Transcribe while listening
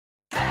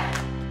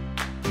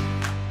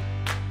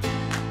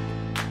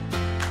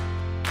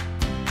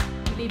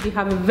we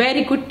have a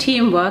very good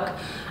teamwork,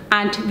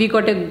 and we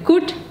got a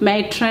good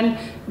matron,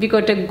 we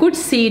got a good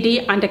CD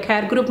and a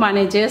care group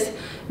managers.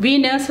 We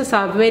nurses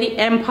are very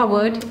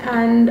empowered.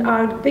 And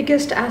our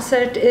biggest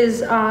asset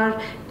is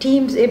our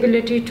team's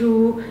ability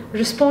to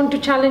respond to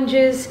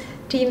challenges,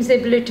 team's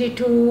ability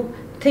to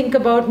think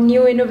about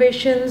new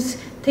innovations,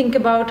 think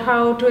about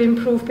how to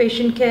improve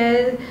patient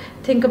care,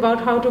 think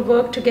about how to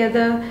work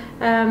together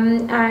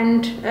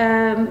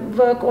and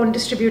work on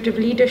distributive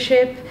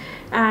leadership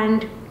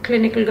and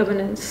clinical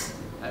governance.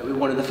 We're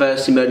one of the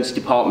first emergency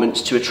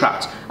departments to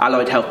attract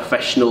allied health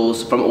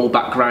professionals from all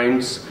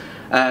backgrounds.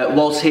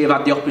 Whilst here I've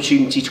had the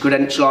opportunity to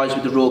credentialise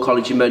with the Royal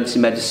College of Emergency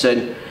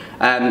Medicine,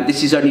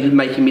 this is only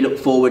making me look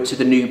forward to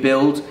the new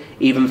build.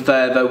 Even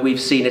further, we've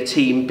seen a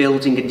team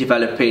building and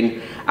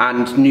developing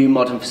and new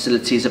modern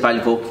facilities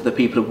available for the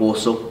people of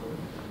Walsall.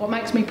 What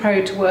makes me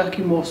proud to work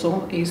in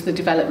Walsall is the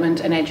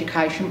development and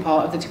education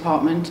part of the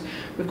department.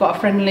 We've got a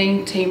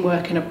friendly team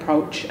working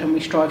approach and we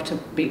strive to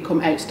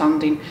become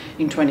outstanding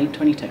in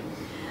 2022.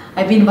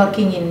 I've been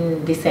working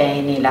in this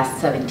A&E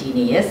last 17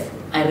 years.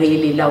 I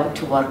really love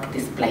to work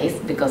this place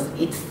because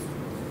it's,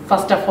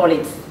 first of all,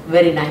 it's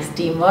very nice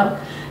teamwork.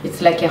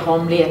 It's like a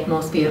homely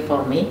atmosphere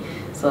for me.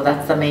 So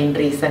that's the main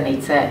reason.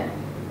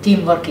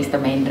 Teamwork is the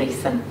main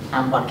reason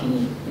I'm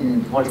working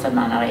in Walsall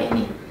Manor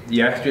A&E.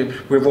 Yeah,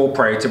 we're all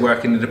proud to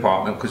work in the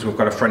department because we've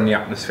got a friendly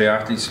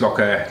atmosphere. It's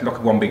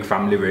like one big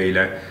family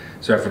really.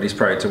 So everybody's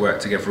proud to work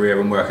together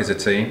here and work as a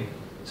team.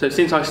 So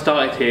since I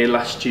started here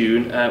last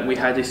June, we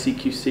had a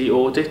CQC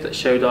audit that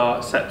showed our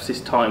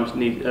sepsis times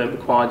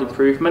required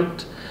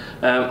improvement.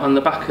 On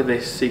the back of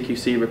this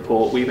CQC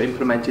report, we've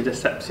implemented a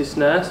sepsis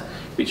nurse,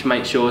 which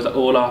makes sure that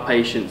all our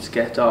patients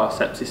get our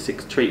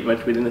sepsis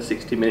treatment within the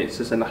 60 minutes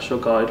as a national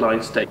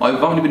guideline state.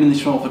 I've only been in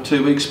this role for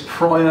 2 weeks.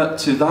 Prior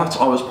to that,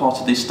 I was part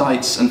of the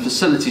estates and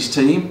facilities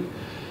team.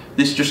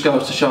 This just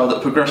goes to show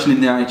that progression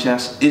in the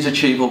NHS is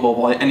achievable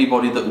by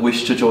anybody that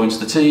wishes to join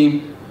the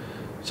team.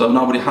 So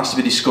nobody has to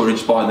be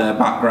discouraged by their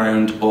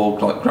background or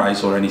like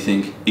grades or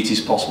anything. It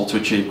is possible to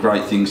achieve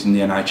great things in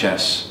the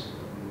NHS.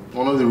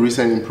 One of the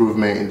recent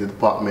improvements in the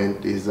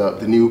department is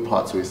the new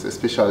pathways,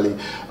 especially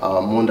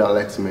one that I'd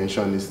like to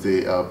mention is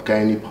the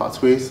gynae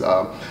pathways.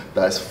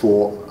 That's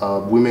for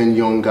women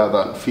younger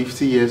than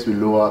 50 years with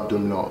lower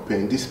abdominal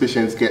pain. These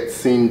patients get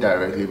seen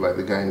directly by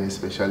the gynae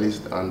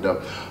specialist, and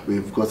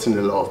we've gotten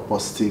a lot of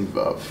positive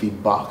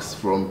feedbacks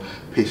from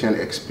patient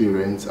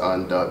experience,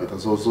 and it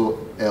has also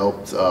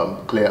helped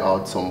clear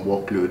out some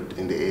workload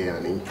in the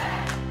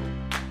A&E.